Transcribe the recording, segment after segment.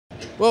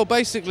Well,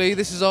 basically,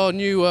 this is our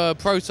new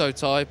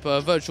prototype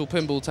virtual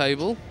pinball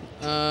table.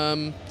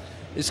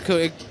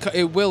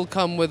 It will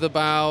come with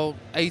about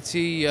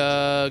 80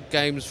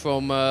 games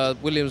from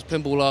Williams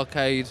Pinball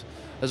Arcade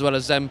as well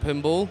as Zen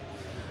Pinball.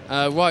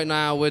 Right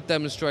now we're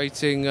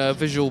demonstrating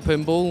Visual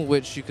Pinball,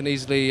 which you can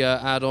easily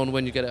add on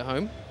when you get it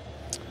home.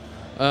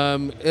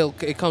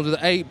 It comes with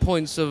 8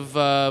 points of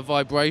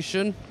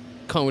vibration.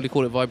 Can't really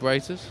call it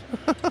vibrators.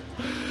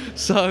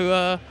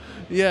 So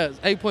yeah,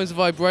 8 points of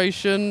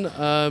vibration.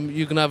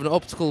 You can have an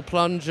optical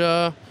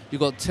plunger,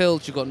 you've got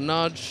tilt, you've got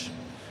nudge,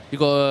 you've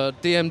got a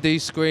DMD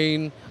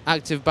screen,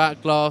 active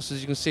back glass,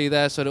 as you can see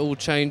there, so it all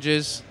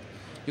changes.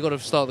 You've got to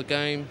start the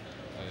game.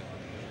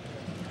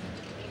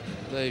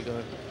 There you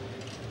go.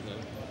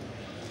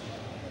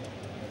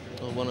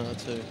 Oh, 1 out of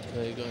 2.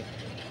 There you go.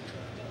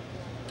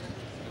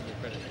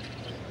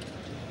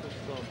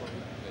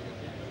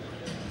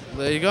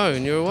 There you go,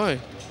 and you're away.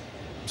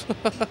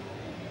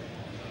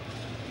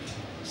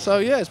 So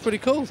yeah, it's pretty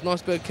cool. It's a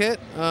nice bit of kit.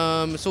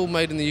 It's all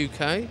made in the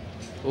UK,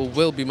 or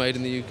will be made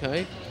in the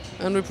UK,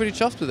 and we're pretty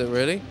chuffed with it,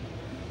 really.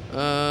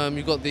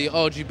 You've got the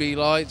RGB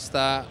lights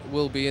that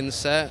will be in the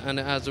set, and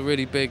it has a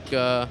really big,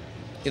 you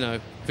know,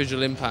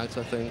 visual impact,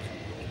 I think.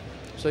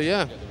 So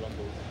yeah.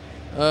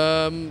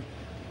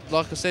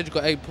 Like I said, you've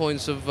got 8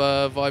 points of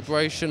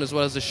vibration, as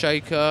well as a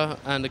shaker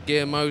and a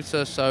gear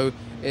motor, so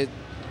it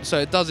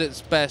does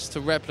its best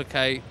to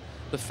replicate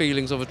the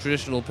feelings of a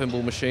traditional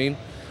pinball machine.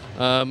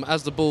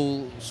 As the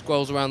ball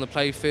scrolls around the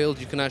playfield,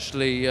 you can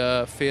actually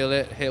feel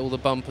it, hit all the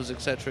bumpers,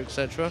 etc.,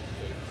 etc.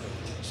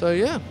 So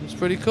yeah, it's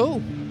pretty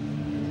cool.